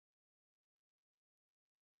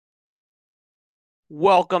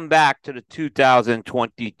Welcome back to the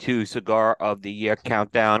 2022 Cigar of the Year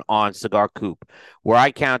countdown on Cigar Coop, where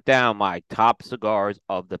I count down my top cigars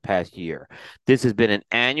of the past year. This has been an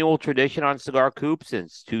annual tradition on Cigar Coop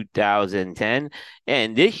since 2010,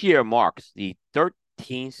 and this year marks the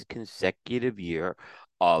 13th consecutive year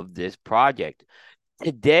of this project.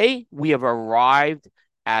 Today, we have arrived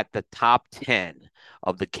at the top 10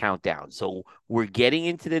 of the countdown. So we're getting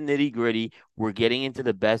into the nitty gritty. We're getting into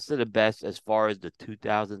the best of the best as far as the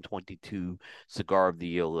 2022 Cigar of the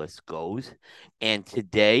Year list goes. And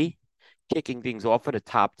today, kicking things off at the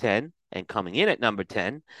top 10 and coming in at number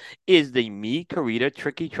 10 is the Mi Querida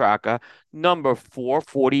Tricky Traca number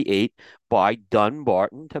 448 by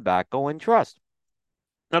Dunbarton Tobacco and Trust.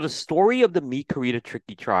 Now, the story of the Mi Querida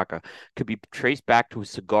Tricky Traca could be traced back to a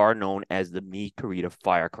cigar known as the Mi Querida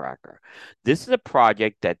Firecracker. This is a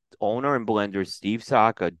project that owner and blender Steve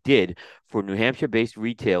Saka did for New Hampshire-based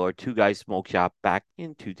retailer Two Guys Smoke Shop back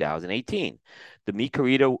in 2018. The Mi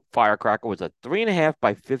Querida Firecracker was a 3.5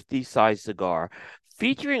 by 50 size cigar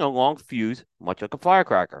featuring a long fuse, much like a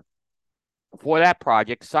firecracker. For that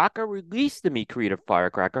project, Saka released the Mi Querida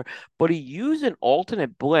Firecracker, but he used an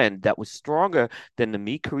alternate blend that was stronger than the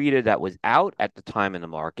Mi Querida that was out at the time in the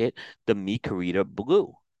market, the Mi Querida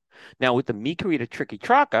Blue. Now, with the Mi Querida Tricky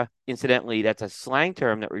Traca, incidentally, that's a slang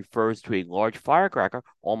term that refers to a large firecracker,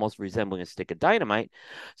 almost resembling a stick of dynamite.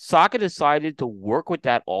 Saka decided to work with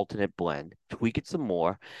that alternate blend, tweak it some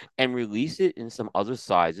more, and release it in some other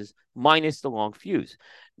sizes, minus the long fuse.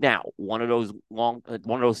 Now, one of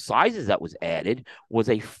those sizes that was added was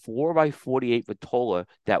a 4 by 48 Vitola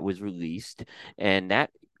that was released, and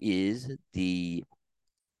that is the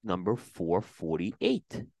number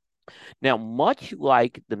 448. Now, much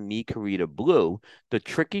like the Mi Querida Blue, the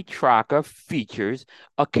Tricky Traca features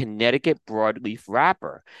a Connecticut broadleaf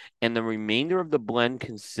wrapper, and the remainder of the blend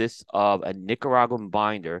consists of a Nicaraguan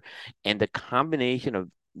binder and a combination of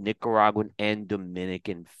Nicaraguan and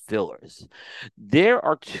Dominican fillers. There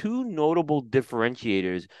are two notable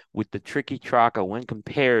differentiators with the Tricky Traca when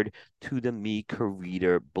compared to the Mi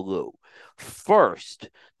Querida Blue. First,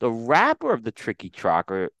 the wrapper of the Tricky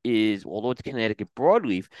Tracker is, although it's Connecticut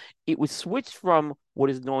broadleaf, it was switched from what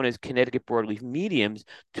is known as Connecticut broadleaf mediums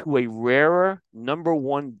to a rarer number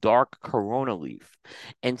one dark Corona leaf.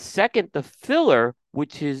 And second, the filler,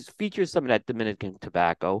 which is features some of that Dominican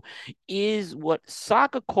tobacco, is what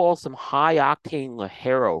Saka calls some high octane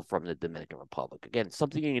Lajero from the Dominican Republic. Again,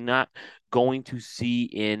 something you're not going to see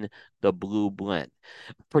in the blue blend.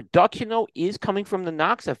 Production, though, is coming from the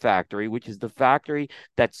Noxa factory, which is the factory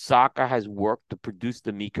that Saka has worked to produce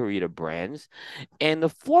the Mi Querida brands. And the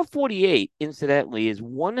 448, incidentally, is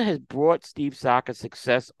one that has brought Steve Saka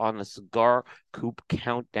success on the Cigar Coop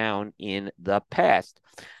countdown in the past.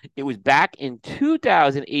 It was back in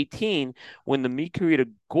 2018 when the Mi Querida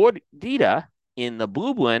Gordita in the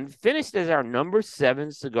blue blend finished as our number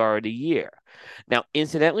 7 cigar of the year. Now,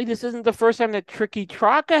 incidentally, this isn't the first time that Tricky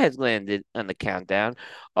Traca has landed on the countdown.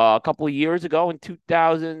 A couple of years ago in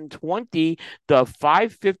 2020, the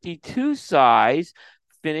 552 size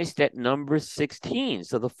finished at number 16.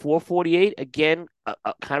 So the 448, again,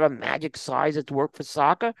 kind of a magic size that's worked for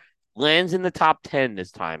Saka, lands in the top 10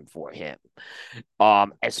 this time for him.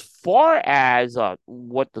 As far as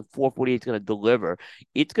what the 448 is going to deliver,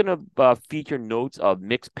 it's going to feature notes of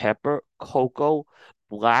mixed pepper, cocoa,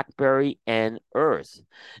 blackberry, and earth.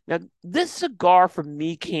 Now, this cigar for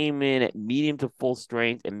me came in at medium to full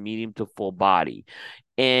strength and medium to full body.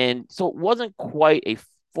 And so it wasn't quite a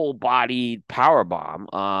full bodied power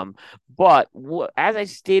bomb. But as I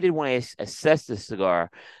stated when I assessed this cigar,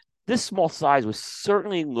 this small size was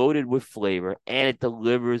certainly loaded with flavor and it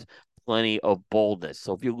delivers plenty of boldness.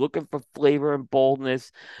 So if you're looking for flavor and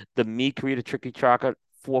boldness, the Mi Querida Tricky Chocolate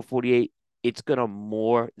 448, it's gonna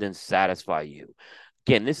more than satisfy you.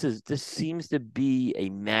 Again, this seems to be a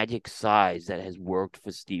magic size that has worked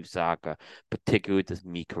for Steve Saka, particularly with this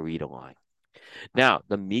Mi Querida line. Now,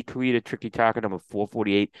 the Mi Querida Tricky Tracker number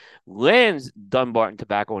 448 lands Dunbarton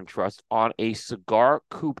Tobacco and Trust on a Cigar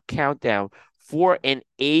Coop countdown for an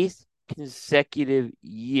eighth consecutive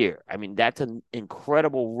year. I mean, that's an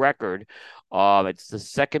incredible record. It's the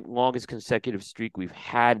second longest consecutive streak we've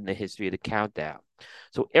had in the history of the countdown.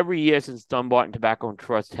 So every year since Dunbarton Tobacco and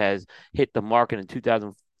Trust has hit the market in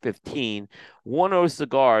 2015, one of those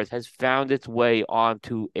cigars has found its way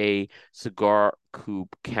onto a Cigar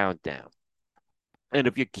Coop countdown. And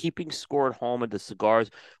if you're keeping score at home of the cigars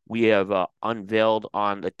we have unveiled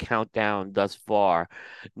on the countdown thus far,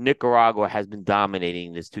 Nicaragua has been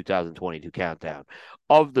dominating this 2022 countdown.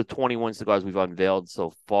 Of the 21 cigars we've unveiled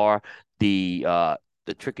so far, the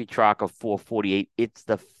Tricky Traca 448, it's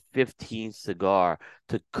the 15th cigar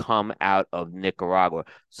to come out of Nicaragua.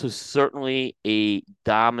 So certainly a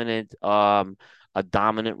dominant run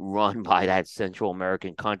by that Central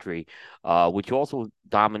American country, which also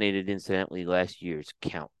dominated incidentally last year's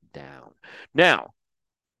countdown. Now,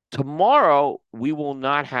 tomorrow, we will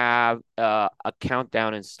not have a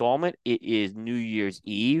countdown installment. It is New Year's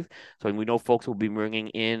Eve. So we know folks will be bringing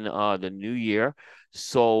in the new year.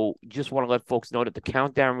 So just want to let folks know that the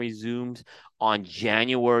countdown resumes on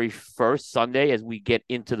January 1st, Sunday, as we get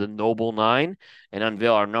into the Noble Nine and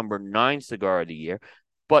unveil our number 9 cigar of the year.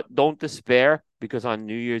 But don't despair, because on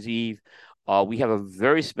New Year's Eve, we have a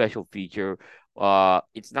very special feature.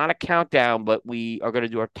 It's not a countdown, but we are going to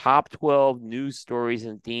do our top 12 news stories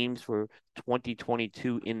and themes for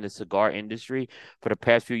 2022 in the cigar industry. For the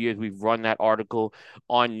past few years, we've run that article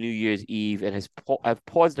on New Year's Eve and have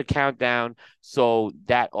paused the countdown so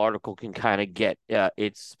that article can kind of get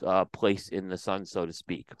its place in the sun, so to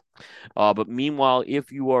speak. But meanwhile,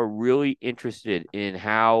 if you are really interested in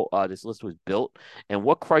how this list was built and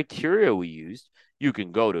what criteria we used, you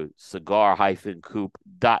can go to cigar-coop.com.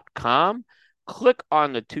 Click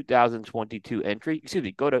on the 2022 entry. Excuse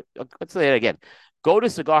me, let's say that again. Go to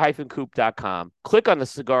cigar-coop.com, click on the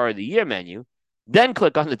Cigar of the Year menu, then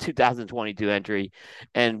click on the 2022 entry,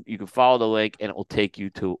 and you can follow the link, and it will take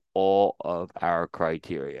you to all of our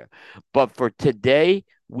criteria. But for today,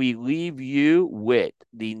 we leave you with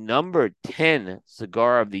the number 10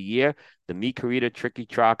 cigar of the year, the Mi Querida Triqui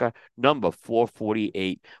Traca, number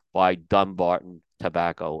 448 by Dunbarton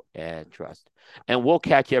Tobacco and Trust. And we'll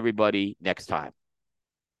catch everybody next time.